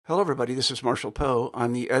Hello, everybody. This is Marshall Poe.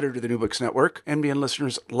 I'm the editor of the New Books Network. NBN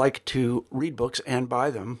listeners like to read books and buy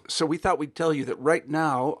them. So we thought we'd tell you that right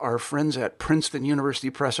now, our friends at Princeton University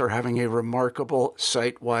Press are having a remarkable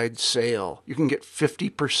site-wide sale. You can get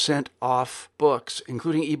 50% off books,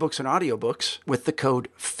 including ebooks and audiobooks, with the code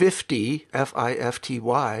 50,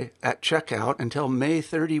 F-I-F-T-Y, at checkout until May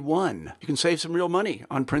 31. You can save some real money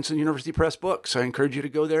on Princeton University Press books. I encourage you to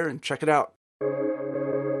go there and check it out.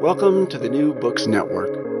 Welcome to the New Books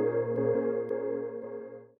Network.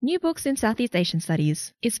 New Books in Southeast Asian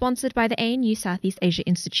Studies is sponsored by the ANU Southeast Asia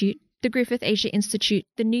Institute, the Griffith Asia Institute,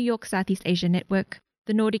 the New York Southeast Asia Network,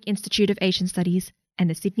 the Nordic Institute of Asian Studies, and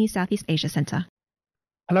the Sydney Southeast Asia Centre.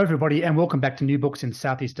 Hello, everybody, and welcome back to New Books in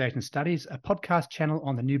Southeast Asian Studies, a podcast channel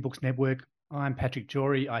on the New Books Network. I'm Patrick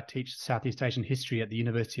Jory. I teach Southeast Asian history at the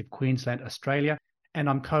University of Queensland, Australia, and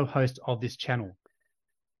I'm co-host of this channel.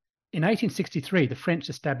 In 1863, the French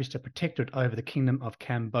established a protectorate over the Kingdom of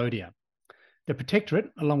Cambodia. The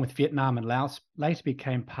protectorate, along with Vietnam and Laos, later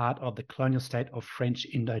became part of the colonial state of French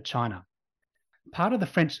Indochina. Part of the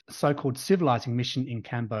French so-called civilizing mission in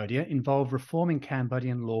Cambodia involved reforming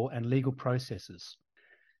Cambodian law and legal processes.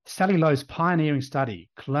 Sally Lowe's pioneering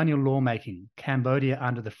study, Colonial Lawmaking, Cambodia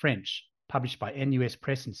Under the French, published by NUS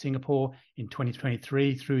Press in Singapore in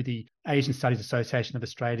 2023 through the Asian Studies Association of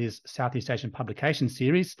Australia's Southeast Asian Publication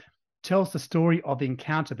Series, tells the story of the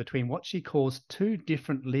encounter between what she calls two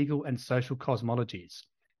different legal and social cosmologies,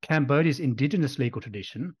 Cambodia's indigenous legal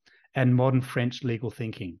tradition and modern French legal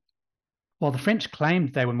thinking. While the French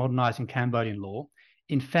claimed they were modernizing Cambodian law,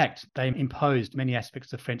 in fact, they imposed many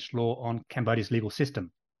aspects of French law on Cambodia's legal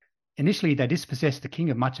system. Initially, they dispossessed the king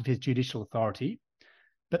of much of his judicial authority,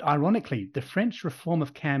 but ironically, the French reform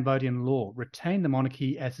of Cambodian law retained the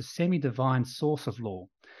monarchy as a semi-divine source of law,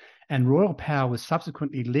 and royal power was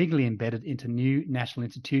subsequently legally embedded into new national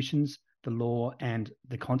institutions, the law, and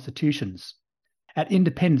the constitutions. At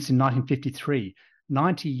independence in 1953,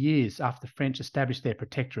 90 years after the French established their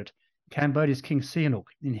protectorate, Cambodia's King Sihanouk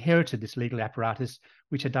inherited this legal apparatus,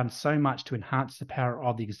 which had done so much to enhance the power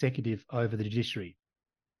of the executive over the judiciary.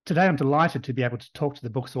 Today, I'm delighted to be able to talk to the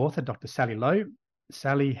book's author, Dr. Sally Lowe.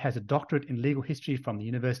 Sally has a doctorate in legal history from the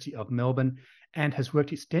University of Melbourne and has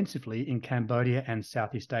worked extensively in Cambodia and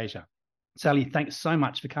Southeast Asia. Sally, thanks so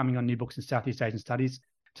much for coming on New Books in Southeast Asian Studies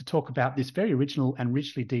to talk about this very original and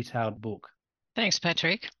richly detailed book. Thanks,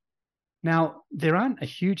 Patrick. Now, there aren't a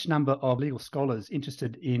huge number of legal scholars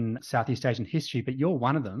interested in Southeast Asian history, but you're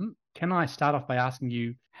one of them. Can I start off by asking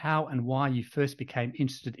you how and why you first became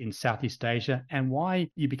interested in Southeast Asia and why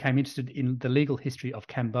you became interested in the legal history of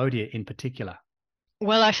Cambodia in particular?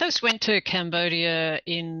 Well, I first went to Cambodia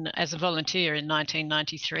as a volunteer in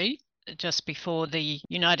 1993, just before the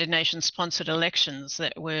United Nations sponsored elections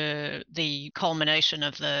that were the culmination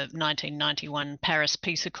of the 1991 Paris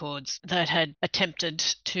Peace Accords that had attempted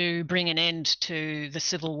to bring an end to the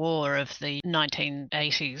civil war of the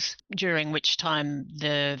 1980s, during which time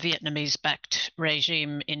the Vietnamese-backed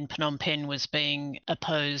regime in Phnom Penh was being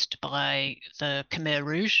opposed by the Khmer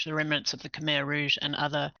Rouge, the remnants of the Khmer Rouge, and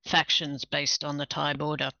other factions based on the Thai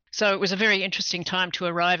border. So it was a very interesting time to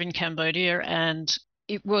arrive in Cambodia, and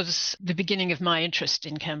it was the beginning of my interest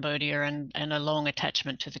in Cambodia and a long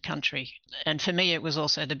attachment to the country. And for me, it was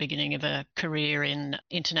also the beginning of a career in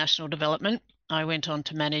international development. I went on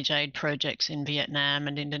to manage aid projects in Vietnam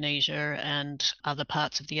and Indonesia and other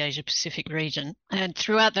parts of the Asia-Pacific region. And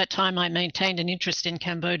throughout that time, I maintained an interest in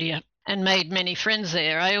Cambodia and made many friends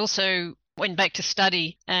there. I also went back to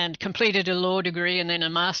study and completed a law degree and then a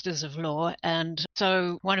master's of law. And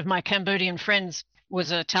so one of my Cambodian friends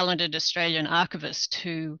was a talented Australian archivist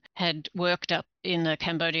who had worked up in the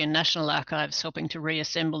Cambodian National Archives, helping to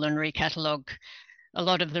reassemble and recatalogue a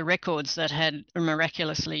lot of the records that had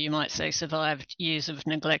miraculously, you might say, survived years of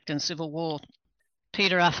neglect and civil war.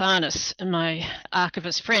 Peter Arfanis, my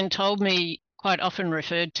archivist friend, told me, quite often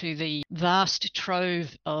referred to the vast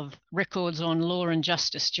trove of records on law and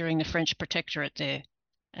justice during the French protectorate there.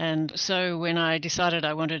 And so when I decided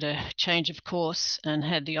I wanted a change of course and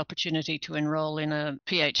had the opportunity to enroll in a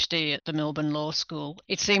PhD at the Melbourne Law School,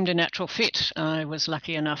 it seemed a natural fit. I was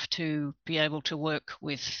lucky enough to be able to work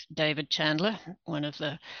with David Chandler, one of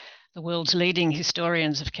the world's leading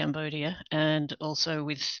historians of Cambodia, and also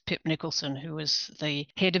with Pip Nicholson, who was the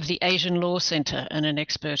head of the Asian Law Centre and an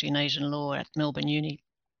expert in Asian law at Melbourne Uni.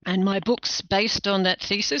 And my book's based on that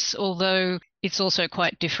thesis, although it's also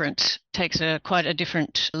quite different, takes quite a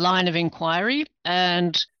different line of inquiry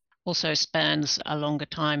and also spans a longer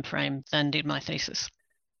time frame than did my thesis.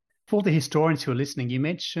 For the historians who are listening, you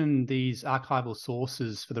mentioned these archival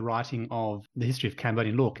sources for the writing of the history of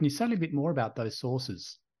Cambodian law. Can you say a little bit more about those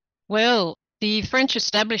sources? Well, The French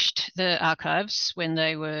established the archives when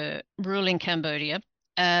they were ruling Cambodia,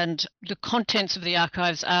 and the contents of the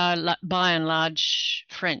archives are by and large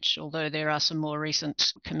French, although there are some more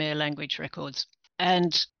recent Khmer language records.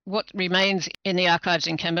 And what remains in the archives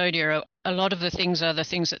in Cambodia, a lot of the things are the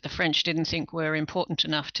things that the French didn't think were important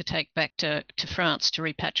enough to take back to France to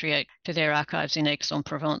repatriate to their archives in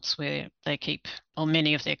Aix-en-Provence, where they keep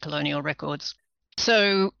many of their colonial records.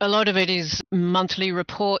 So a lot of it is monthly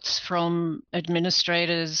reports from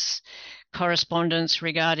administrators, correspondence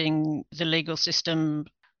regarding the legal system.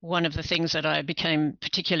 One of the things that I became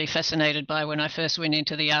particularly fascinated by when I first went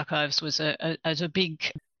into the archives was a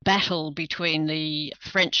big battle between the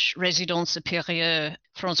French Résident Supérieur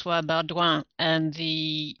François Bardouin and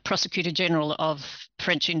the Prosecutor General of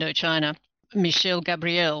French Indochina, Michel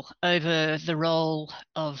Gabriel, over the role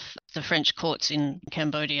of the French courts in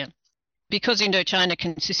Cambodia. Because Indochina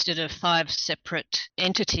consisted of 5 separate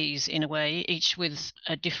entities in a way, each with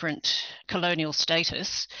a different colonial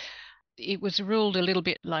status, it was ruled a little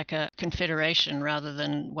bit like a confederation rather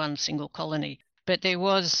than one single colony. But there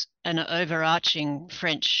was an overarching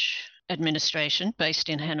French administration based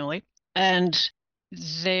in Hanoi, and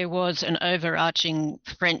there was an overarching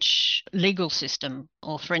French legal system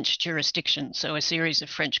or French jurisdiction, so a series of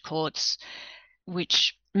French courts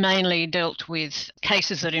which mainly dealt with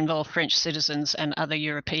cases that involved French citizens and other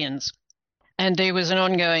Europeans. And there was an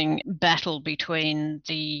ongoing battle between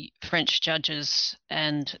the French judges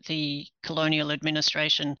and the colonial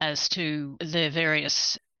administration as to the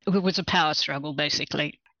various. It was a power struggle,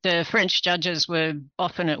 basically. The French judges were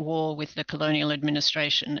often at war with the colonial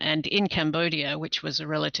administration. And in Cambodia, which was a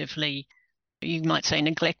relatively, you might say,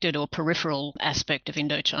 neglected or peripheral aspect of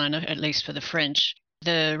Indochina, at least for the French,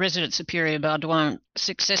 the resident superior Bardouin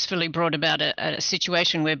successfully brought about a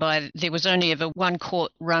situation whereby there was only ever one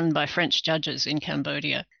court run by French judges in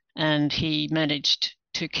Cambodia, and he managed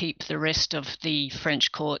to keep the rest of the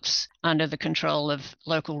French courts under the control of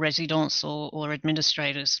local residents or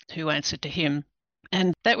administrators who answered to him.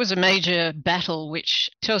 And that was a major battle, which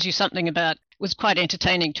tells you something about, was quite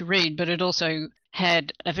entertaining to read, but it also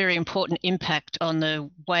had a very important impact on the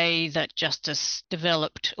way that justice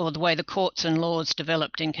developed, or the way the courts and laws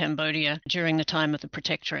developed in Cambodia during the time of the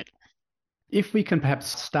protectorate. If we can perhaps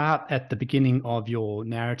start at the beginning of your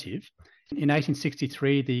narrative. In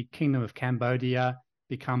 1863, the Kingdom of Cambodia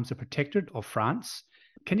becomes a protectorate of France.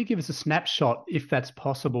 Can you give us a snapshot, if that's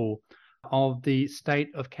possible, of the state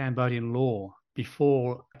of Cambodian law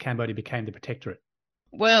before Cambodia became the protectorate?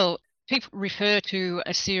 Well, people refer to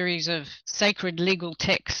a series of sacred legal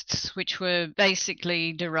texts which were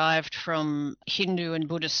basically derived from Hindu and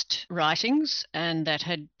Buddhist writings, and that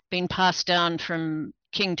had been passed down from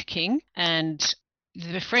king to king. And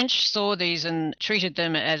the French saw these and treated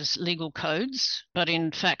them as legal codes, but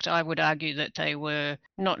in fact I would argue that they were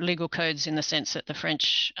not legal codes in the sense that the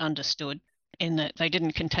French understood, in that they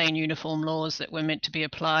didn't contain uniform laws that were meant to be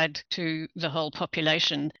applied to the whole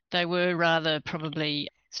population. They were rather probably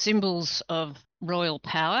symbols of royal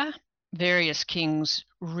power. Various kings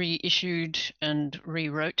reissued and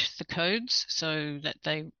rewrote the codes so that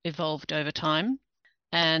they evolved over time.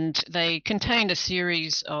 And they contained a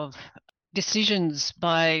series of decisions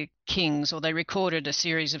by kings, or they recorded a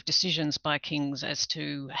series of decisions by kings as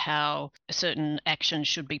to how certain actions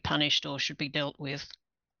should be punished or should be dealt with.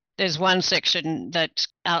 There's one section that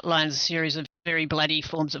outlines a series of very bloody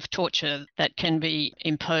forms of torture that can be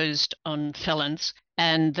imposed on felons.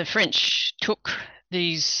 And the French took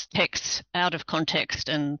these texts out of context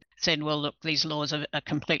and said, well, look, these laws are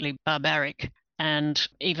completely barbaric. And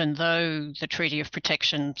even though the Treaty of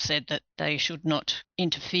Protection said that they should not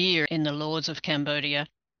interfere in the laws of Cambodia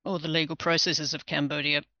or the legal processes of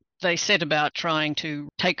Cambodia, they set about trying to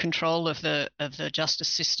take control of the justice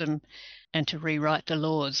system and to rewrite the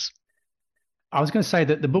laws. I was going to say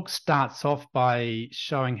that the book starts off by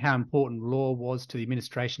showing how important law was to the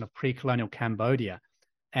administration of pre-colonial Cambodia.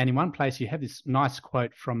 And in one place, you have this nice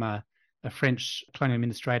quote from a French colonial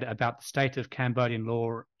administrator about the state of Cambodian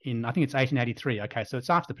law in, I think it's 1883. Okay, so it's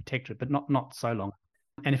after the protectorate, but not so long.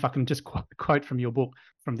 And if I can just quote from your book,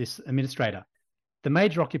 from this administrator: the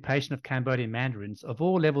major occupation of Cambodian mandarins of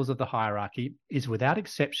all levels of the hierarchy is without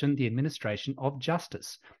exception the administration of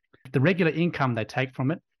justice. The regular income they take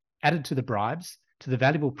from it, added to the bribes, to the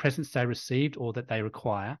valuable presents they received or that they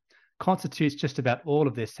require, constitutes just about all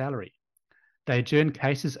of their salary. They adjourn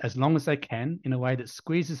cases as long as they can in a way that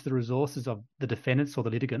squeezes the resources of the defendants or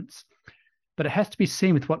the litigants. But it has to be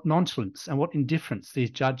seen with what nonchalance and what indifference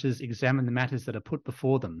these judges examine the matters that are put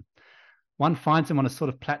before them. one finds them on a sort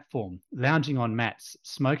of platform, lounging on mats,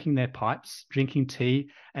 smoking their pipes, drinking tea,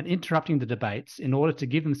 and interrupting the debates in order to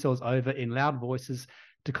give themselves over in loud voices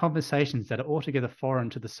to conversations that are altogether foreign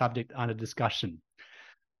to the subject under discussion.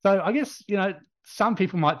 So I guess, some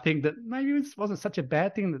people might think that maybe it wasn't such a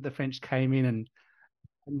bad thing that the French came in and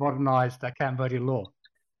modernized Cambodian law.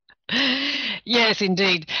 Yes,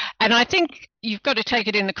 indeed. And I think you've got to take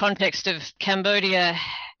it in the context of Cambodia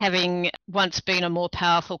having once been a more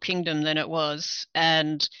powerful kingdom than it was,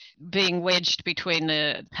 and being wedged between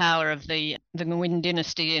the power of the Nguyen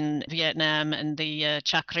dynasty in Vietnam and the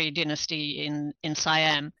Chakri dynasty in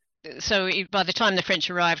Siam. So by the time the French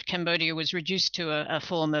arrived, Cambodia was reduced to a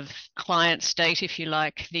form of client state, if you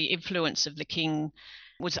like. The influence of the king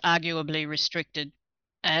was arguably restricted,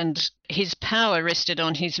 and his power rested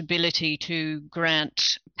on his ability to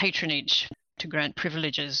grant patronage, to grant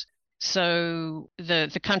privileges. So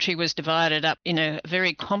the country was divided up in a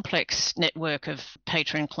very complex network of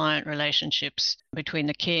patron-client relationships between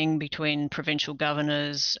the king, between provincial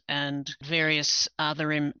governors, and various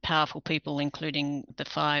other powerful people, including the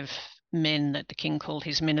 5 men that the king called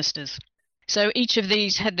his ministers. So each of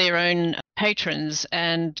these had their own patrons,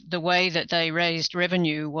 and the way that they raised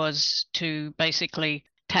revenue was to basically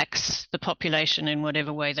tax the population in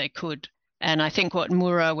whatever way they could. And I think what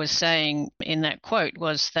Moura was saying in that quote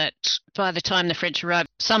was that by the time the French arrived,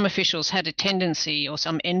 some officials had a tendency, or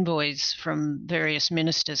some envoys from various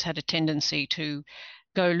ministers had a tendency to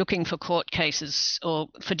go looking for court cases or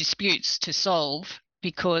for disputes to solve,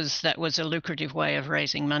 because that was a lucrative way of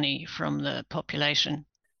raising money from the population.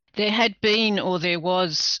 There had been, or there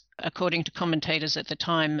was, according to commentators at the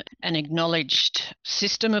time, an acknowledged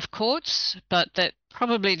system of courts, but that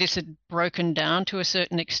probably this had broken down to a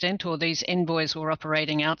certain extent, or these envoys were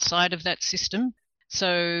operating outside of that system.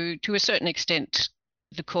 So to a certain extent,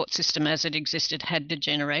 the court system as it existed had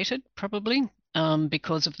degenerated, probably,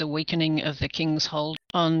 because of the weakening of the king's hold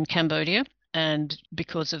on Cambodia, and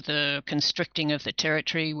because of the constricting of the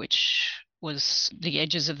territory, which was, the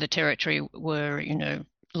edges of the territory were,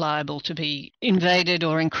 liable to be invaded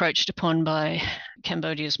or encroached upon by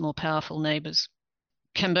Cambodia's more powerful neighbours.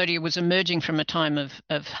 Cambodia was emerging from a time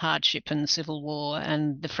of hardship and civil war,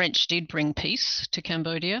 and the French did bring peace to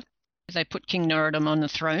Cambodia. They put King Norodom on the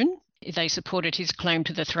throne. They supported his claim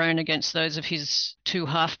to the throne against those of his 2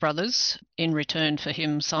 half-brothers in return for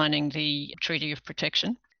him signing the Treaty of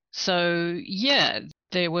Protection. So, yeah,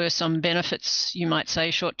 there were some benefits, you might say,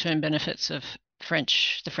 short-term benefits of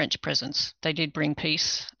the French presence. They did bring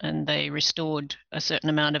peace, and they restored a certain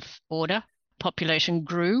amount of order. Population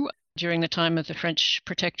grew during the time of the French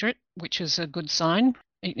protectorate, which is a good sign.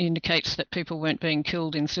 It indicates that people weren't being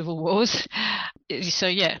killed in civil wars. So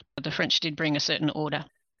yeah, the French did bring a certain order.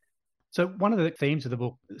 So one of the themes of the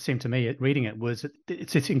book, seemed to me, reading it, was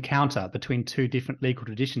it's this encounter between 2 different legal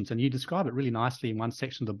traditions. And you describe it really nicely in one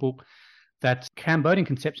section of the book, that Cambodian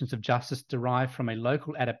conceptions of justice derive from a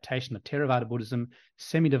local adaptation of Theravada Buddhism,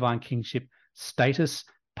 semi-divine kingship, status,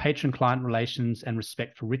 patron-client relations, and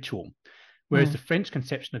respect for ritual. Whereas the French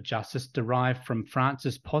conception of justice derived from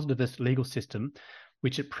France's positivist legal system,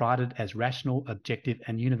 which it prided as rational, objective,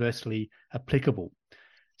 and universally applicable.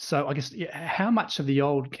 So I guess, how much of the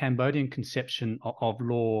old Cambodian conception of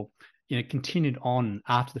law continued on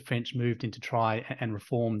after the French moved in to try and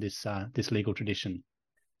reform this legal tradition?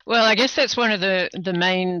 Well, I guess that's one of the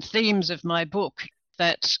main themes of my book,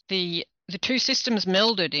 that the 2 systems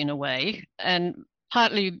melded in a way, and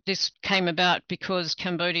partly this came about because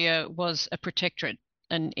Cambodia was a protectorate,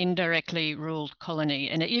 an indirectly ruled colony.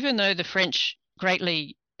 And even though the French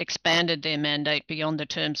greatly expanded their mandate beyond the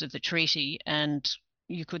terms of the treaty, and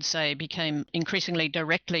you could say became increasingly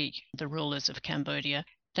directly the rulers of Cambodia,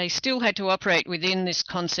 they still had to operate within this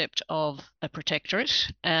concept of a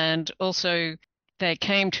protectorate, and also they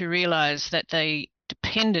came to realize that they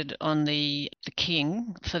depended on the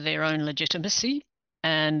king for their own legitimacy,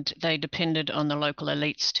 and they depended on the local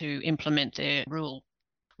elites to implement their rule.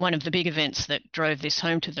 One of the big events that drove this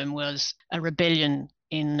home to them was a rebellion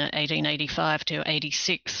in 1885 to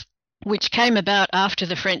 86, which came about after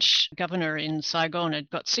the French governor in Saigon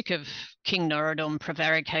had got sick of King Norodom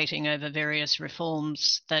prevaricating over various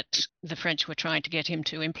reforms that the French were trying to get him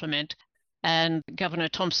to implement. And Governor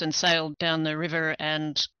Thompson sailed down the river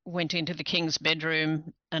and went into the king's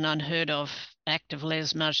bedroom, an unheard of act of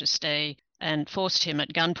lèse-majesté, and forced him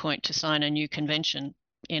at gunpoint to sign a new convention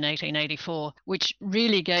in 1884, which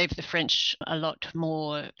really gave the French a lot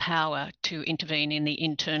more power to intervene in the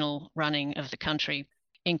internal running of the country,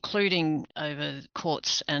 including over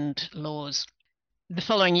courts and laws. The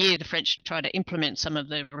following year, the French tried to implement some of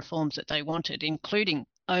the reforms that they wanted, including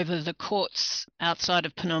over the courts outside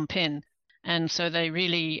of Phnom Penh. And so they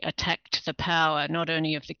really attacked the power not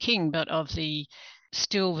only of the king, but of the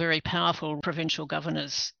still very powerful provincial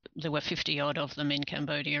governors. There were 50 odd of them in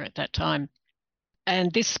Cambodia at that time.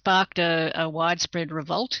 And this sparked a widespread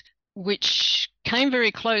revolt, which came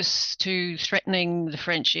very close to threatening the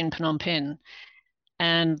French in Phnom Penh.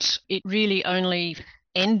 And it really only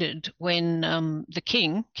ended when the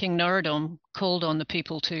king, King Norodom, called on the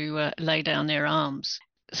people to lay down their arms.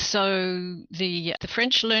 So the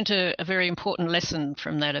French learnt a very important lesson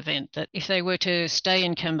from that event, that if they were to stay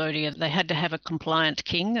in Cambodia, they had to have a compliant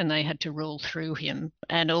king and they had to rule through him,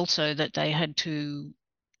 and also that they had to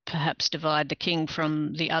perhaps divide the king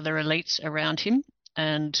from the other elites around him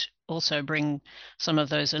and also bring some of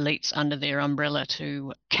those elites under their umbrella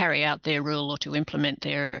to carry out their rule or to implement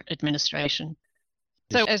their administration.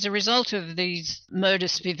 So as a result of these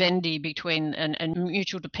modus vivendi between and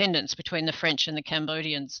mutual dependence between the French and the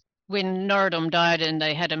Cambodians, when Norodom died and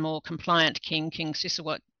they had a more compliant king, King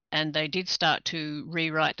Sisawat, and they did start to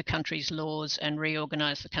rewrite the country's laws and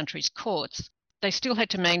reorganize the country's courts, they still had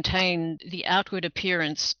to maintain the outward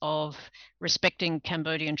appearance of respecting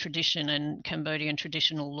Cambodian tradition and Cambodian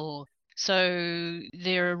traditional law. So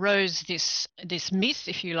there arose this myth,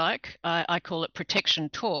 if you like, I call it protection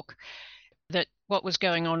talk, that what was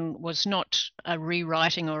going on was not a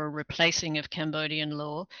rewriting or a replacing of Cambodian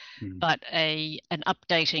law, but an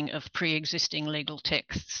updating of pre-existing legal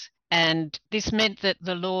texts. And this meant that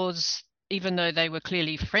the laws, even though they were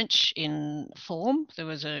clearly French in form, there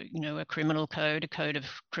was a criminal code, a code of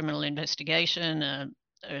criminal investigation,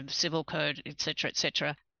 a civil code,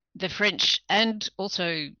 etc., the French and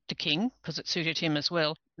also the king, because it suited him as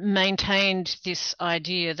well, maintained this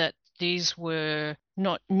idea that these were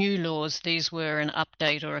not new laws, these were an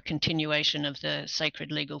update or a continuation of the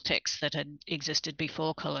sacred legal texts that had existed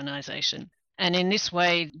before colonization. And in this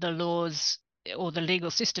way, the laws or the legal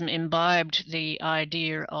system imbibed the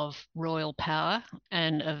idea of royal power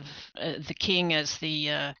and of the king as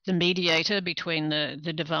the mediator between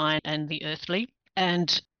the divine and the earthly,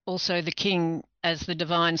 and also the king as the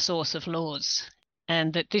divine source of laws.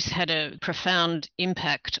 And that this had a profound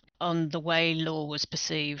impact on the way law was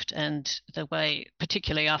perceived and the way,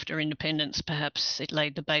 particularly after independence, perhaps it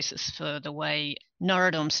laid the basis for the way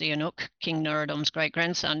Norodom Sihanouk, King Norodom's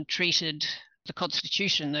great-grandson, treated the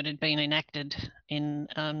constitution that had been enacted in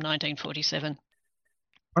 1947.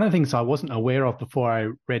 One of the things I wasn't aware of before I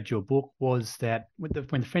read your book was that when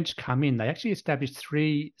the French come in, they actually established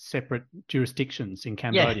 3 separate jurisdictions in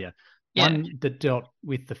Cambodia. Yeah. One that dealt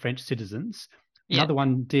with the French citizens, another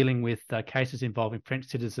one dealing with cases involving French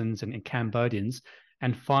citizens and Cambodians,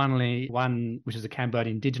 and finally one which is a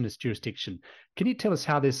Cambodian indigenous jurisdiction. Can you tell us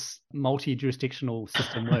how this multi-jurisdictional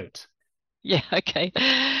system worked? Yeah, okay.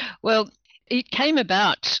 Well, it came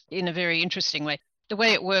about in a very interesting way. The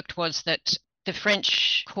way it worked was that the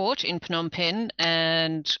French court in Phnom Penh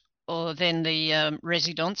or then the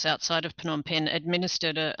residents outside of Phnom Penh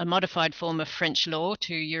administered a modified form of French law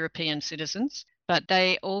to European citizens. But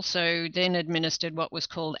they also then administered what was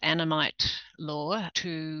called Annamite law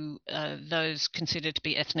to those considered to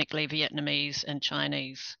be ethnically Vietnamese and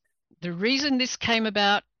Chinese. The reason this came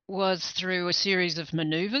about was through a series of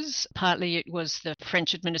maneuvers. Partly it was the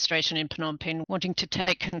French administration in Phnom Penh wanting to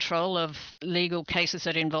take control of legal cases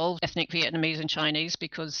that involved ethnic Vietnamese and Chinese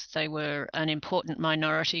because they were an important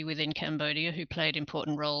minority within Cambodia who played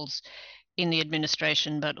important roles in the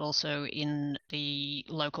administration but also in the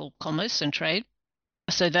local commerce and trade.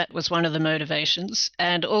 So that was one of the motivations.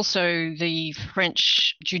 And also the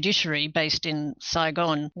French judiciary based in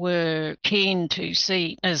Saigon were keen to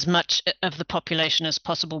see as much of the population as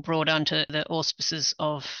possible brought under the auspices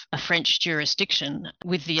of a French jurisdiction,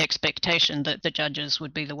 with the expectation that the judges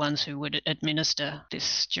would be the ones who would administer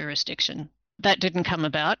this jurisdiction. That didn't come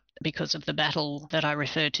about because of the battle that I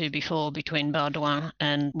referred to before between Baudouin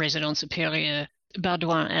and Résident Supérieur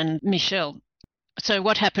Baudouin and Michel. So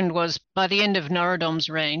what happened was, by the end of Norodom's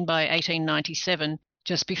reign, by 1897,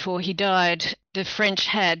 just before he died, the French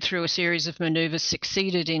had, through a series of maneuvers,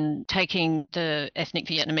 succeeded in taking the ethnic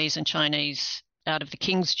Vietnamese and Chinese out of the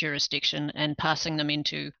king's jurisdiction and passing them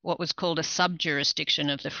into what was called a sub-jurisdiction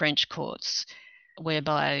of the French courts,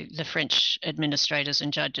 whereby the French administrators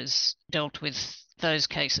and judges dealt with those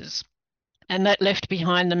cases. And that left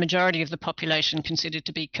behind the majority of the population considered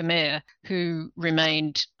to be Khmer, who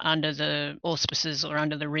remained under the auspices or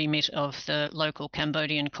under the remit of the local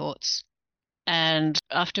Cambodian courts. And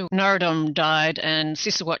after Norodom died and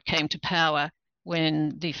Sisawat came to power,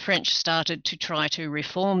 when the French started to try to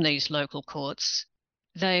reform these local courts,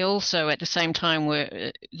 they also, at the same time,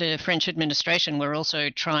 the French administration were also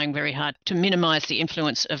trying very hard to minimize the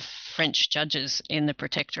influence of French judges in the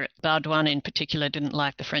protectorate. Baudouin in particular didn't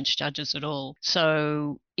like the French judges at all.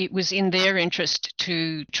 So it was in their interest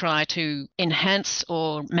to try to enhance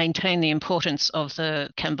or maintain the importance of the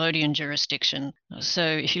Cambodian jurisdiction. So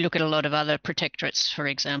if you look at a lot of other protectorates, for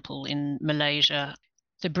example, in Malaysia,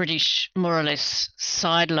 the British more or less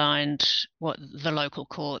sidelined what the local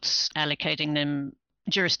courts, allocating them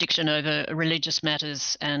jurisdiction over religious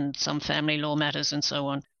matters and some family law matters and so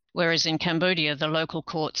on. Whereas in Cambodia, the local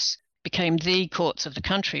courts became the courts of the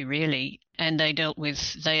country, really, and they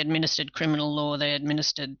administered criminal law, they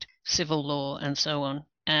administered civil law, and so on.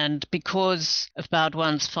 And because of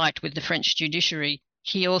Baudouin's fight with the French judiciary,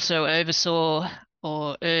 he also oversaw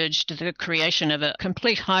or urged the creation of a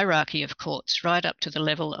complete hierarchy of courts, right up to the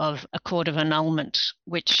level of a court of annulment,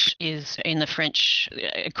 which is in the French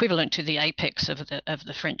equivalent to the apex of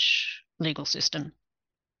the French legal system.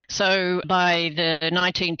 So by the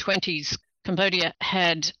 1920s, Cambodia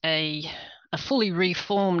had a fully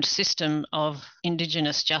reformed system of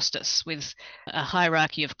indigenous justice with a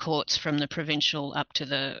hierarchy of courts from the provincial up to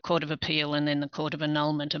the Court of Appeal and then the Court of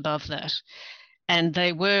Annulment above that. And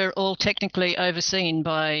they were all technically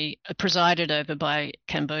presided over by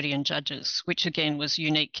Cambodian judges, which again was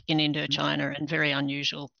unique in Indochina and very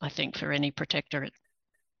unusual, I think, for any protectorate.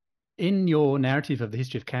 In your narrative of the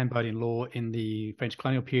history of Cambodian law in the French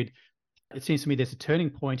colonial period, it seems to me there's a turning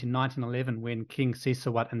point in 1911 when King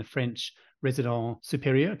Sisawat and the French Resident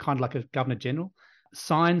Superior, kind of like a Governor General,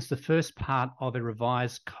 signs the first part of a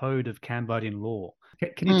revised code of Cambodian law.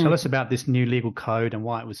 Can you tell us about this new legal code and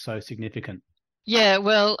why it was so significant? Yeah,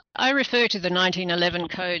 well, I refer to the 1911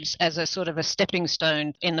 codes as a sort of a stepping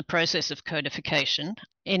stone in the process of codification.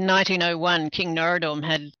 In 1901, King Norodom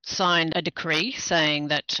had signed a decree saying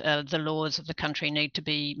that the laws of the country need to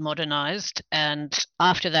be modernised, and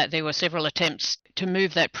after that there were several attempts to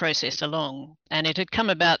move that process along, and it had come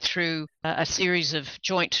about through a series of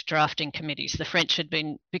joint drafting committees. The French had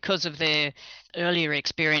been, because of their earlier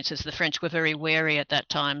experiences, the French were very wary at that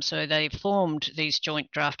time, so they formed these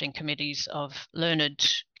joint drafting committees of learned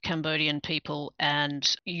Cambodian people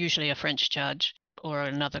and usually a French judge or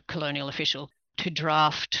another colonial official to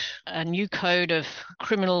draft a new code of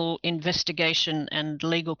criminal investigation and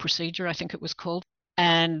legal procedure, I think it was called,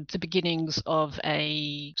 and the beginnings of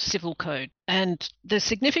a civil code. And the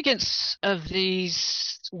significance of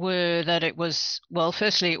these were that it was, well,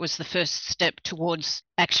 firstly, it was the first step towards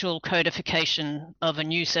actual codification of a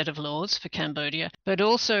new set of laws for Cambodia, but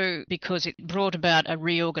also because it brought about a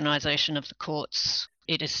reorganization of the courts.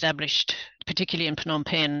 It established, particularly in Phnom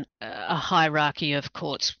Penh, a hierarchy of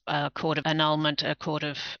courts, a court of annulment, a court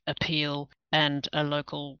of appeal, and a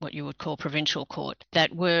local, what you would call provincial court,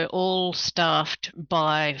 that were all staffed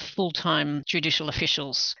by full-time judicial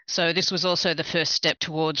officials. So this was also the first step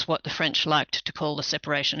towards what the French liked to call the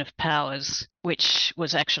separation of powers, which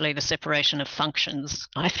was actually the separation of functions,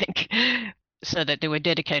 I think, so that there were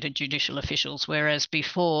dedicated judicial officials, whereas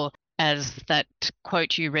before, as that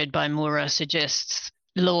quote you read by Moura suggests,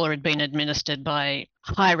 law had been administered by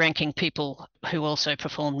high-ranking people who also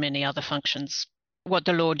performed many other functions. What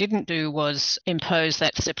the law didn't do was impose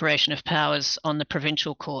that separation of powers on the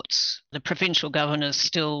provincial courts. The provincial governors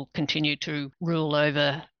still continued to rule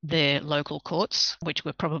over their local courts, which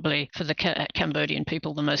were probably, for the Cambodian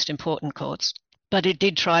people, the most important courts. But it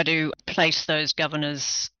did try to place those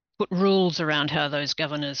governors, put rules around how those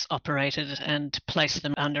governors operated and place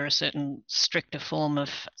them under a certain stricter form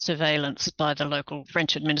of surveillance by the local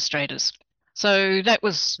French administrators. So that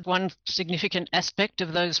was one significant aspect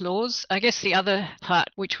of those laws. I guess the other part,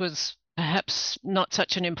 which was perhaps not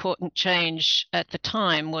such an important change at the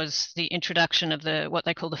time, was the introduction of what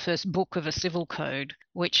they call the first book of a civil code,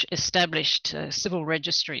 which established civil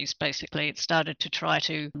registries. Basically, it started to try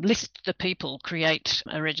to list the people, create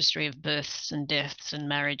a registry of births and deaths and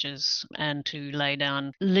marriages, and to lay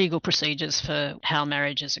down legal procedures for how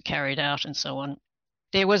marriages are carried out and so on.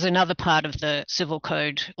 There was another part of the civil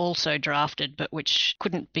code also drafted, but which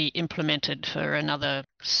couldn't be implemented for another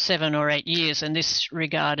 7 or 8 years. And this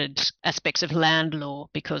regarded aspects of land law,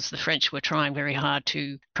 because the French were trying very hard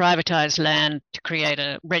to privatize land, to create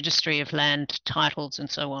a registry of land titles and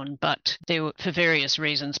so on. But there were, for various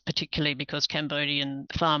reasons, particularly because Cambodian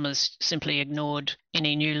farmers simply ignored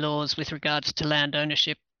any new laws with regards to land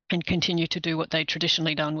ownership and continue to do what they'd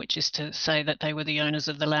traditionally done, which is to say that they were the owners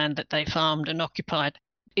of the land that they farmed and occupied.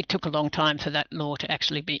 It took a long time for that law to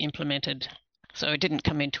actually be implemented. So it didn't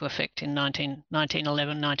come into effect in 1911,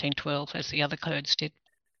 1912, as the other codes did.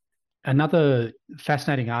 Another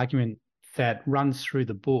fascinating argument that runs through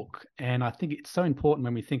the book, and I think it's so important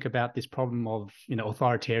when we think about this problem of,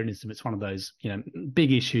 authoritarianism. It's one of those,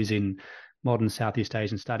 big issues in modern Southeast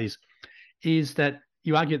Asian studies, is that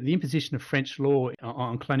you argue that the imposition of French law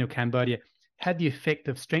on colonial Cambodia had the effect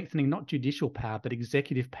of strengthening not judicial power, but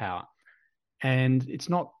executive power. And it's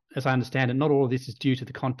not, as I understand it, not all of this is due to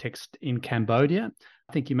the context in Cambodia.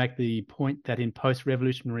 I think you make the point that in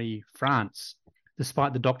post-revolutionary France,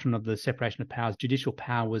 despite the doctrine of the separation of powers, judicial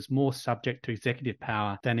power was more subject to executive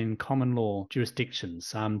power than in common law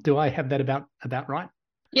jurisdictions. Do I have that about right?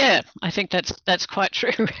 Yeah, I think that's quite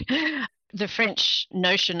true. The French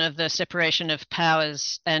notion of the separation of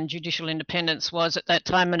powers and judicial independence was at that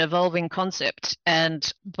time an evolving concept. And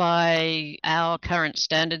by our current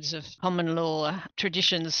standards of common law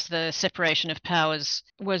traditions, the separation of powers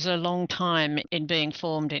was a long time in being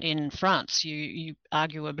formed in France. You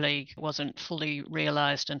arguably wasn't fully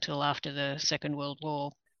realised until after the Second World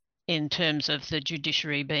War, in terms of the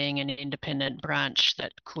judiciary being an independent branch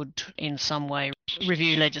that could in some way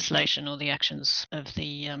review legislation or the actions of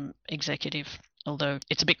the executive, although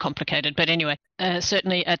it's a bit complicated. But anyway,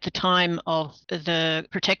 certainly at the time of the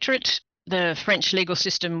protectorate, the French legal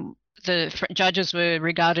system, the judges were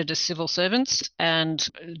regarded as civil servants, and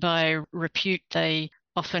by repute they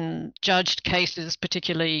often judged cases,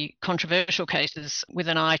 particularly controversial cases, with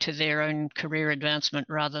an eye to their own career advancement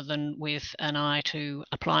rather than with an eye to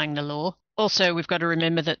applying the law. Also, we've got to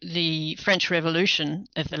remember that the French Revolution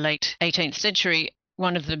of the late 18th century,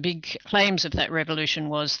 one of the big claims of that revolution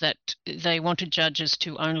was that they wanted judges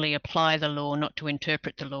to only apply the law, not to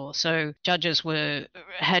interpret the law. So judges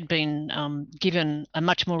had been given a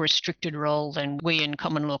much more restricted role than we in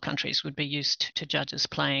common law countries would be used to judges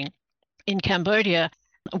playing. In Cambodia,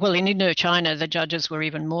 well, in Indochina, the judges were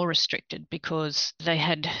even more restricted because they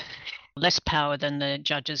had less power than the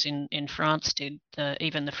judges in France did,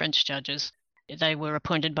 even the French judges. They were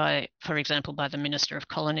appointed by, for example, by the Minister of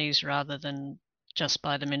Colonies rather than just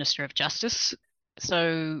by the Minister of Justice.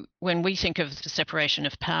 So when we think of the separation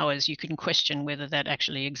of powers, you can question whether that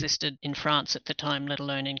actually existed in France at the time, let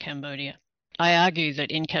alone in Cambodia. I argue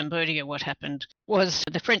that in Cambodia what happened was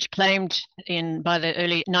the French claimed by the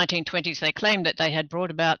early 1920s, they claimed that they had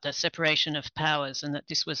brought about the separation of powers and that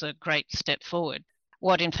this was a great step forward.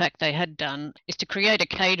 What in fact they had done is to create a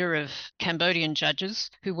cadre of Cambodian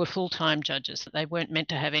judges who were full-time judges, that they weren't meant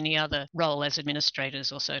to have any other role as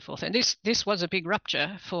administrators or so forth. And this was a big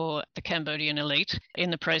rupture for the Cambodian elite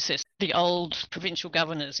in the process. The old provincial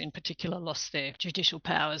governors in particular lost their judicial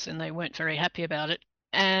powers and they weren't very happy about it.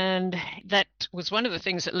 And that was one of the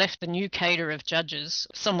things that left the new cadre of judges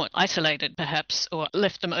somewhat isolated, perhaps, or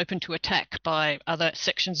left them open to attack by other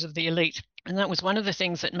sections of the elite. And that was one of the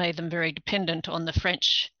things that made them very dependent on the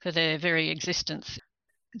French for their very existence.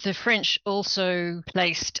 The French also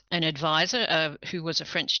placed an advisor who was a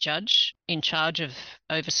French judge in charge of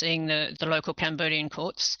overseeing the local Cambodian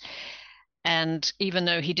courts. And even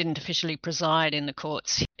though he didn't officially preside in the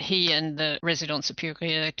courts, he and the Résident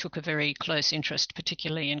Supérieur took a very close interest,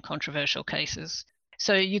 particularly in controversial cases.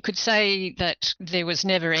 So you could say that there was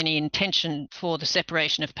never any intention for the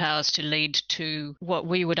separation of powers to lead to what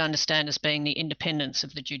we would understand as being the independence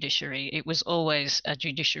of the judiciary. It was always a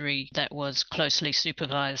judiciary that was closely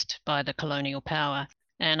supervised by the colonial power.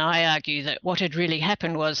 And I argue that what had really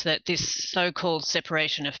happened was that this so-called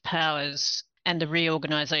separation of powers and the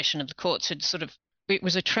reorganization of the courts it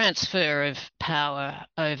was a transfer of power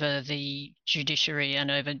over the judiciary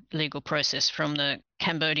and over legal process from the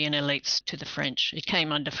Cambodian elites to the French. It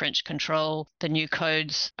came under French control. The new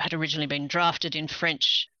codes had originally been drafted in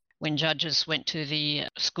French. When judges went to the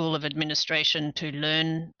School of Administration to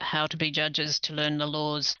learn how to be judges, to learn the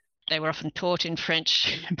laws, they were often taught in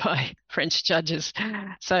French by French judges.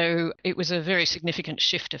 So it was a very significant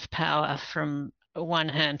shift of power from one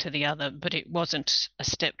hand to the other, but it wasn't a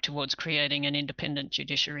step towards creating an independent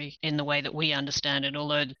judiciary in the way that we understand it,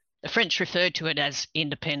 although the French referred to it as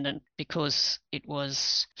independent because it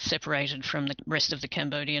was separated from the rest of the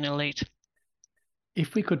Cambodian elite.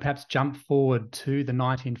 If we could perhaps jump forward to the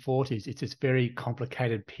 1940s, it's this very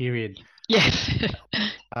complicated period. Yes.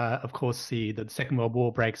 Of course, the Second World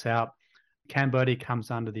War breaks out. Cambodia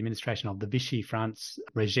comes under the administration of the Vichy France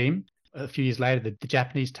regime. A few years later, the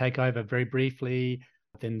Japanese take over very briefly,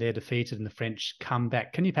 then they're defeated and the French come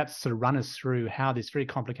back. Can you perhaps sort of run us through how this very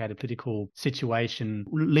complicated political situation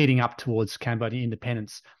leading up towards Cambodian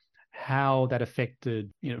independence, how that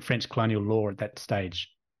affected French colonial law at that stage?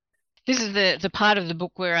 This is the part of the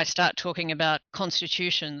book where I start talking about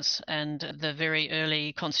constitutions and the very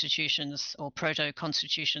early constitutions or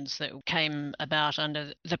proto-constitutions that came about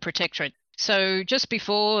under the Protectorate. So just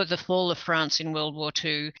before the fall of France in World War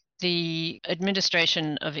II, the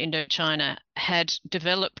administration of Indochina had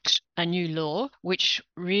developed a new law which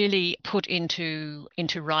really put into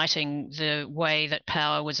writing the way that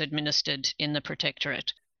power was administered in the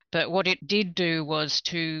protectorate. But what it did do was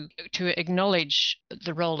to acknowledge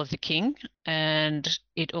the role of the king, and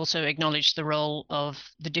it also acknowledged the role of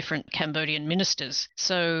the different Cambodian ministers.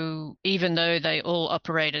 So even though they all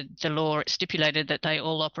operated, the law stipulated that they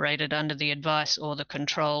all operated under the advice or the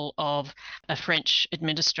control of a French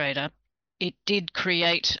administrator, it did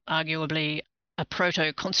create arguably a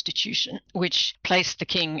proto-constitution, which placed the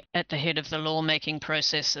king at the head of the lawmaking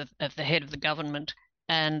process, of the head of the government.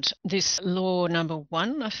 And this law number 1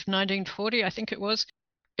 of 1940, I think it was,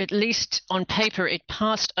 at least on paper, it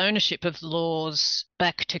passed ownership of laws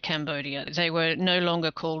back to Cambodia. They were no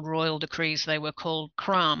longer called royal decrees, they were called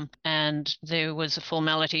kram, and there was a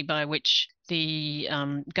formality by which the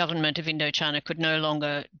government of Indochina could no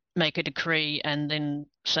longer make a decree and then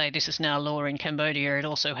say this is now law in Cambodia. It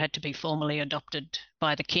also had to be formally adopted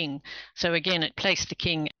by the king. So again, it placed the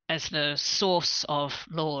king as the source of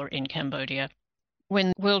law in Cambodia.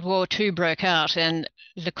 When World War II broke out and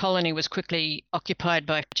the colony was quickly occupied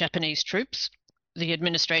by Japanese troops, the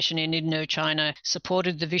administration in Indochina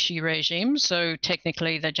supported the Vichy regime. So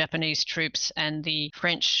technically the Japanese troops and the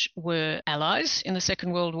French were allies in the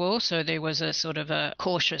Second World War. So there was a sort of a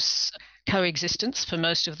cautious coexistence for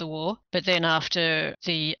most of the war. But then after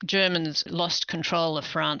the Germans lost control of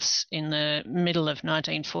France in the middle of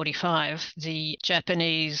 1945, the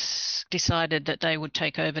Japanese decided that they would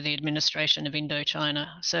take over the administration of Indochina.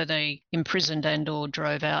 So they imprisoned and or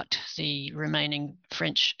drove out the remaining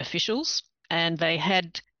French officials, and they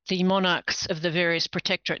had the monarchs of the various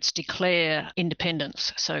protectorates declare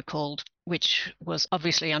independence, so-called, which was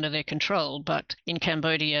obviously under their control. But in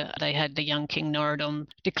Cambodia, they had the young King Norodom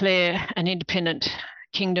declare an independent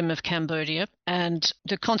Kingdom of Cambodia, and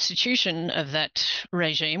the constitution of that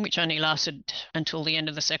regime, which only lasted until the end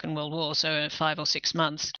of the Second World War, so 5 or 6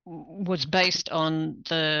 months, was based on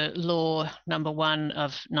the law number 1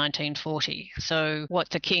 of 1940. So what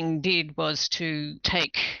the king did was to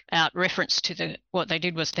take out reference to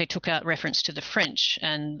they took out reference to the French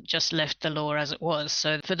and just left the law as it was.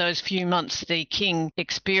 So for those few months, the king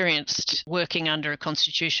experienced working under a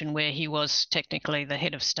constitution where he was technically the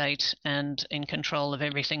head of state and in control of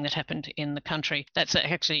everything that happened in the country. That's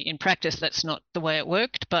actually, in practice, that's not the way it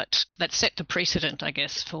worked, but that set the precedent, I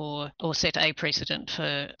guess, set a precedent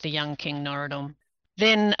for the young King Norodom.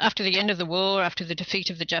 Then after the end of the war, after the defeat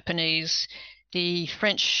of the Japanese, the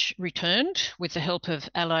French returned with the help of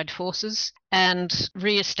Allied forces and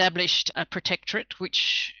re-established a protectorate,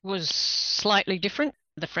 which was slightly different.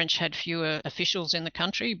 The French had fewer officials in the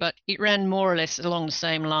country, but it ran more or less along the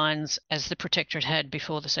same lines as the protectorate had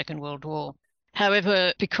before the Second World War.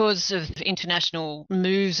 However, because of international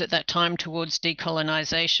moves at that time towards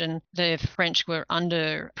decolonisation, the French were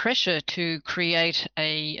under pressure to create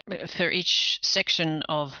for each section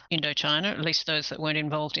of Indochina, at least those that weren't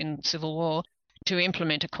involved in civil war, to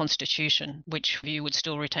implement a constitution, which you would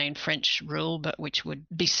still retain French rule, but which would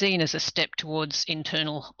be seen as a step towards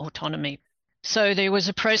internal autonomy. So there was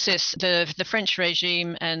a process. The French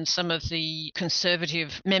regime and some of the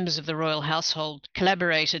conservative members of the royal household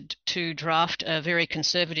collaborated to draft a very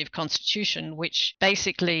conservative constitution, which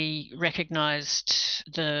basically recognised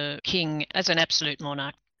the king as an absolute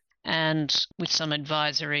monarch, and with some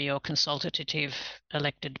advisory or consultative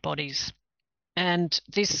elected bodies. And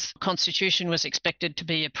this constitution was expected to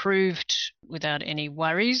be approved without any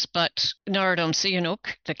worries, but Norodom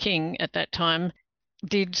Sihanouk, the king at that time,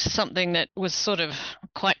 did something that was sort of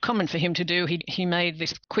quite common for him to do. He made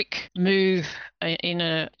this quick move in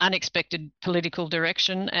an unexpected political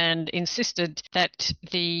direction and insisted that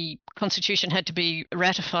the constitution had to be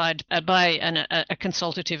ratified by a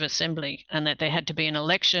consultative assembly, and that there had to be an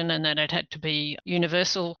election, and that it had to be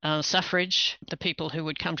universal suffrage. The people who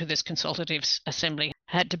would come to this consultative assembly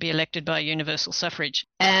had to be elected by universal suffrage.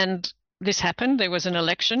 And this happened. There was an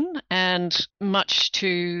election, and much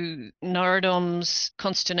to Norodom's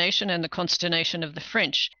consternation and the consternation of the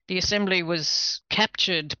French, the assembly was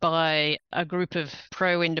captured by a group of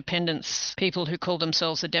pro-independence people who called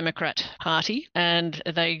themselves the Democrat Party, and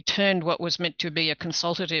they turned what was meant to be a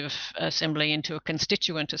consultative assembly into a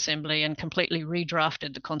constituent assembly and completely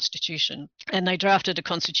redrafted the constitution. And they drafted a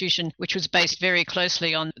constitution which was based very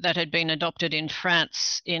closely on that had been adopted in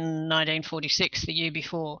France in 1946, the year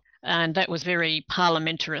before. And that was very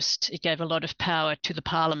parliamentarist. It gave a lot of power to the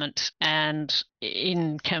parliament. And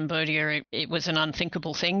in Cambodia, it was an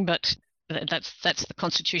unthinkable thing, but that's the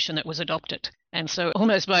constitution that was adopted. And so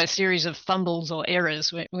almost by a series of fumbles or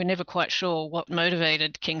errors, we're never quite sure what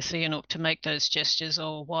motivated King Sihanouk to make those gestures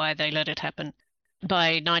or why they let it happen.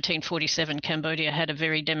 By 1947, Cambodia had a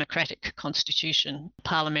very democratic constitution,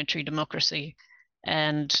 parliamentary democracy,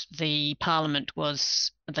 and the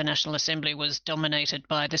National Assembly was dominated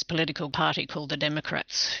by this political party called the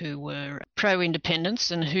Democrats, who were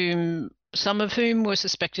pro-independence and some of whom were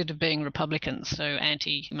suspected of being Republicans, so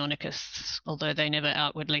anti-monarchists, although they never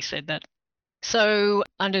outwardly said that. So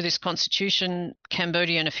under this constitution,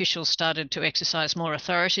 Cambodian officials started to exercise more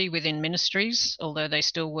authority within ministries, although they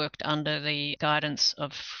still worked under the guidance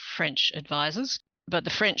of French advisors. But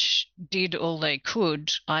the French did all they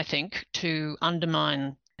could, I think, to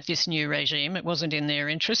undermine this new regime. It wasn't in their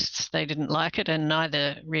interests. They didn't like it, and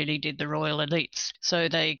neither really did the royal elites. So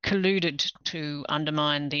they colluded to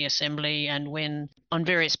undermine the assembly, and when on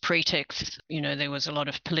various pretexts, there was a lot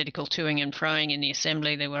of political toing and froing in the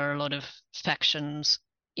assembly, there were a lot of factions.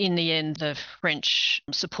 In the end, the French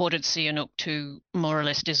supported Sihanouk to more or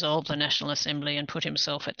less dissolve the National Assembly and put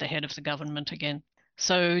himself at the head of the government again.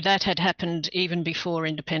 So that had happened even before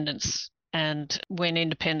independence. And when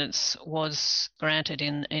independence was granted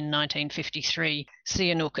in 1953,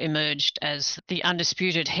 Sihanouk emerged as the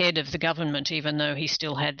undisputed head of the government, even though he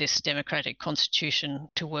still had this democratic constitution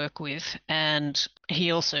to work with. And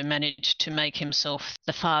he also managed to make himself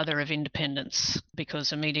the father of independence,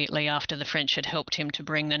 because immediately after the French had helped him to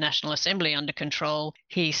bring the National Assembly under control,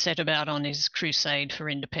 he set about on his crusade for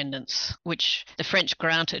independence, which the French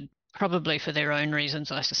granted, probably for their own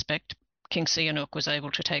reasons, I suspect. King Sihanouk was able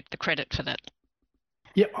to take the credit for that.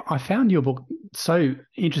 Yeah, I found your book so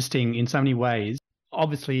interesting in so many ways,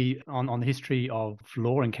 obviously on the history of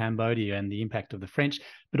law in Cambodia and the impact of the French,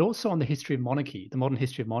 but also on the history of monarchy, the modern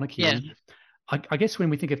history of monarchy. Yeah. I guess when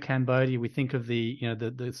we think of Cambodia, we think of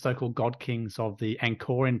the so-called god kings of the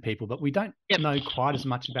Angkoran people, but we don't know quite as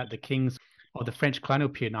much about the kings of the French colonial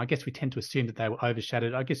period. And I guess we tend to assume that they were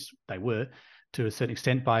overshadowed. I guess they were to a certain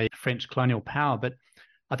extent by French colonial power, but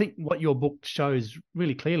I think what your book shows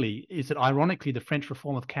really clearly is that, ironically, the French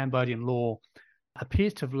reform of Cambodian law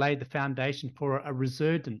appears to have laid the foundation for a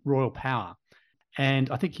resurgent royal power. And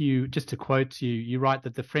I think just to quote you write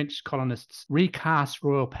that the French colonists recast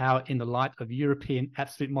royal power in the light of European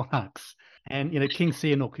absolute monarchs. And, King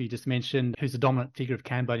Sihanouk, who you just mentioned, who's the dominant figure of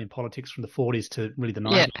Cambodian politics from the 40s to really the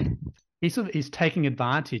 90s, he sort of is taking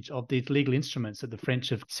advantage of these legal instruments that the French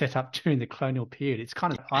have set up during the colonial period. It's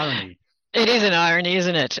kind of irony. It is an irony,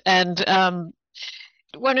 isn't it? And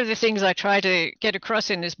one of the things I try to get across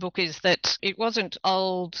in this book is that it wasn't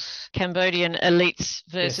old Cambodian elites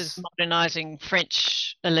versus modernizing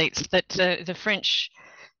French elites, that the French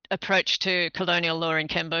approach to colonial law in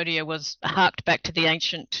Cambodia was harked back to the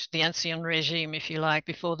ancien regime, if you like,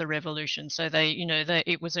 before the revolution. So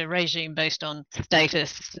it was a regime based on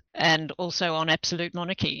status and also on absolute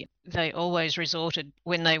monarchy. They always resorted,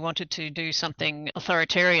 when they wanted to do something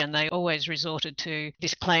authoritarian, they always resorted to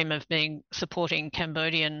this claim of supporting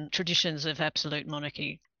Cambodian traditions of absolute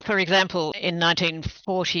monarchy. For example, in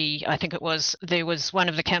 1940, I think it was, there was one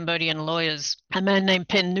of the Cambodian lawyers, a man named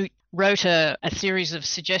Pen Nut, wrote a series of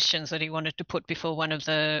suggestions that he wanted to put before one of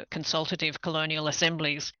the consultative colonial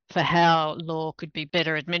assemblies for how law could be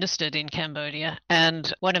better administered in Cambodia.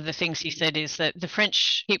 And one of the things he said is that the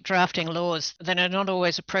French keep drafting laws that are not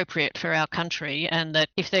always appropriate for our country, and that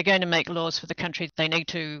if they're going to make laws for the country, they need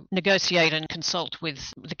to negotiate and consult with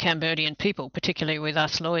the Cambodian people, particularly with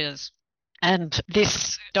us lawyers. And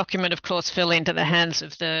this document, of course, fell into the hands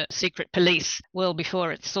of the secret police well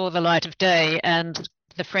before it saw the light of day, and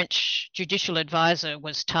the French judicial advisor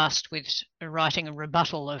was tasked with writing a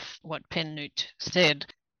rebuttal of what Pen Nut said.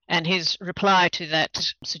 And his reply to that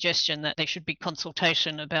suggestion that there should be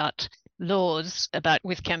consultation about laws,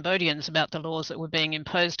 with Cambodians about the laws that were being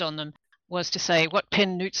imposed on them, was to say what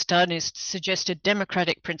Pen Nut's done is to suggest a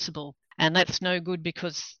democratic principle. And that's no good,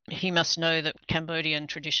 because he must know that Cambodian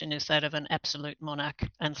tradition is that of an absolute monarch.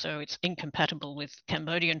 And so it's incompatible with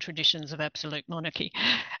Cambodian traditions of absolute monarchy.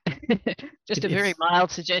 Just a very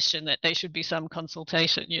mild suggestion that there should be some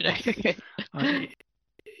consultation,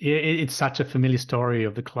 It's such a familiar story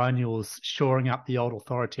of the colonials shoring up the old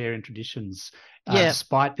authoritarian traditions,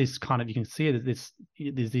 despite this kind of, you can see that there's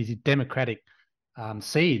these democratic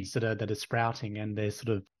seeds that are sprouting, and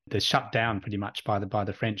they're shut down pretty much by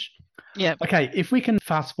the French. Yeah. Okay, if we can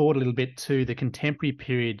fast forward a little bit to the contemporary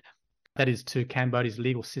period, that is to Cambodia's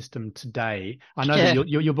legal system today. I know that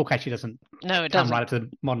your book actually doesn't come right up to the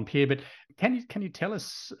modern period, but can you tell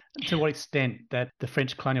us to what extent that the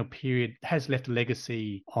French colonial period has left a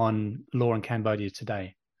legacy on law in Cambodia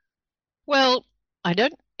today? Well, I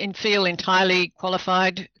don't feel entirely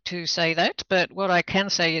qualified to say that, but what I can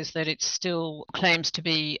say is that it still claims to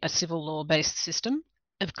be a civil law-based system.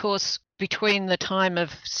 Of course, between the time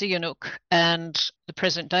of Sihanouk and the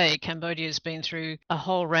present day, Cambodia has been through a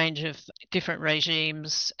whole range of different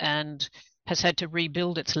regimes and has had to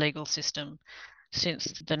rebuild its legal system since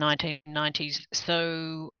the 1990s.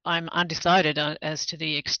 So I'm undecided as to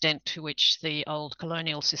the extent to which the old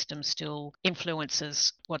colonial system still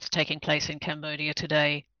influences what's taking place in Cambodia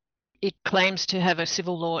today. It claims to have a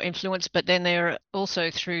civil law influence, but then there are also,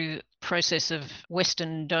 through process of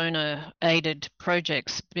Western donor-aided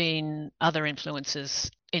projects, been other influences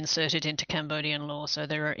inserted into Cambodian law. So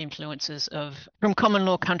there are influences from common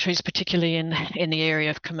law countries, particularly in the area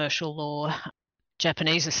of commercial law.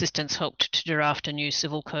 Japanese assistance helped to draft a new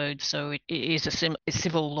civil code, so it is a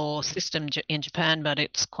civil law system in Japan, but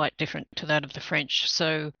it's quite different to that of the French.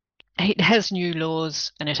 So it has new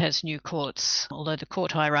laws and it has new courts, although the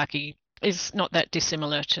court hierarchy is not that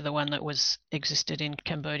dissimilar to the one that existed in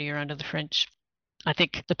Cambodia under the French. I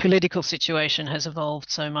think the political situation has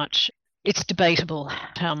evolved so much. It's debatable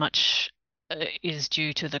how much is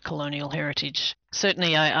due to the colonial heritage.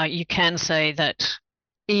 Certainly, you can say that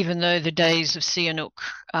even though the days of Sihanouk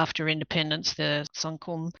after independence, the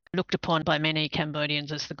Songkhram, looked upon by many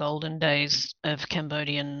Cambodians as the golden days of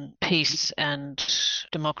Cambodian peace and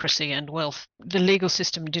democracy and wealth, the legal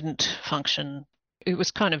system didn't function. It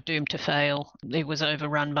was kind of doomed to fail. It was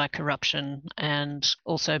overrun by corruption and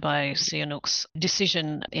also by Sihanouk's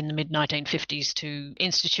decision in the mid-1950s to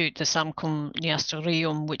institute the Samkum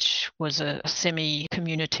Nyastorium, which was a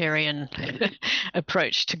semi-communitarian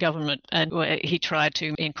approach to government. And he tried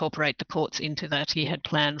to incorporate the courts into that. He had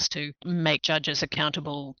plans to make judges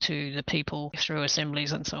accountable to the people through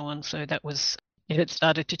assemblies and so on. So it had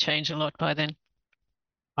started to change a lot by then.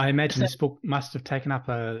 I imagine this book must have taken up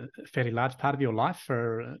a fairly large part of your life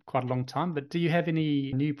for quite a long time, but do you have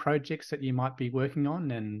any new projects that you might be working on,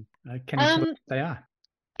 and can you tell us what they are?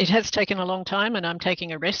 It has taken a long time, and I'm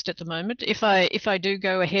taking a rest at the moment. If I do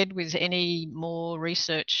go ahead with any more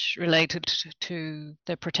research related to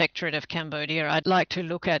the Protectorate of Cambodia, I'd like to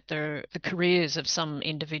look at the careers of some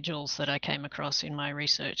individuals that I came across in my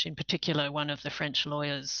research. In particular, one of the French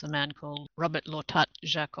lawyers, a man called Robert Lotat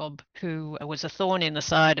Jacob, who was a thorn in the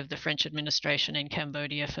side of the French administration in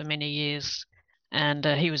Cambodia for many years. And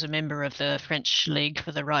he was a member of the French League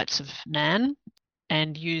for the Rights of Man,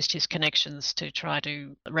 and used his connections to try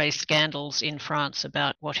to raise scandals in France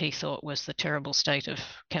about what he thought was the terrible state of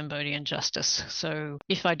Cambodian justice. So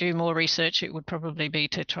if I do more research, it would probably be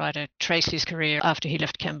to try to trace his career after he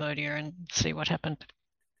left Cambodia and see what happened.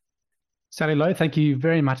 Sally Lowe, thank you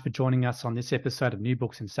very much for joining us on this episode of New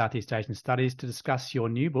Books in Southeast Asian Studies to discuss your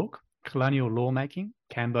new book, Colonial Lawmaking,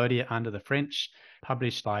 Cambodia Under the French,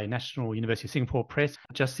 published by National University of Singapore Press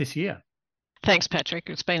just this year. Thanks, Patrick.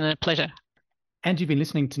 It's been a pleasure. And you've been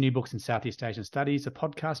listening to New Books in Southeast Asian Studies, a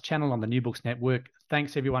podcast channel on the New Books Network.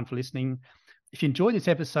 Thanks, everyone, for listening. If you enjoyed this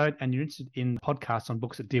episode and you're interested in podcasts on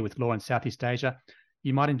books that deal with law in Southeast Asia,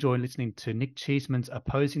 you might enjoy listening to Nick Cheeseman's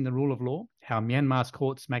Opposing the Rule of Law, How Myanmar's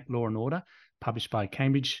Courts Make Law and Order, published by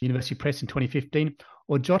Cambridge University Press in 2015,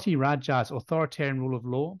 or Jyoti Raja's Authoritarian Rule of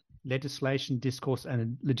Law, Legislation, Discourse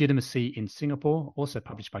and Legitimacy in Singapore, also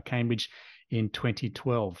published by Cambridge in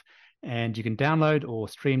 2012. And you can download or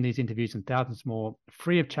stream these interviews and thousands more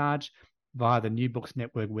free of charge via the New Books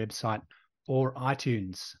Network website or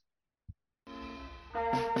iTunes.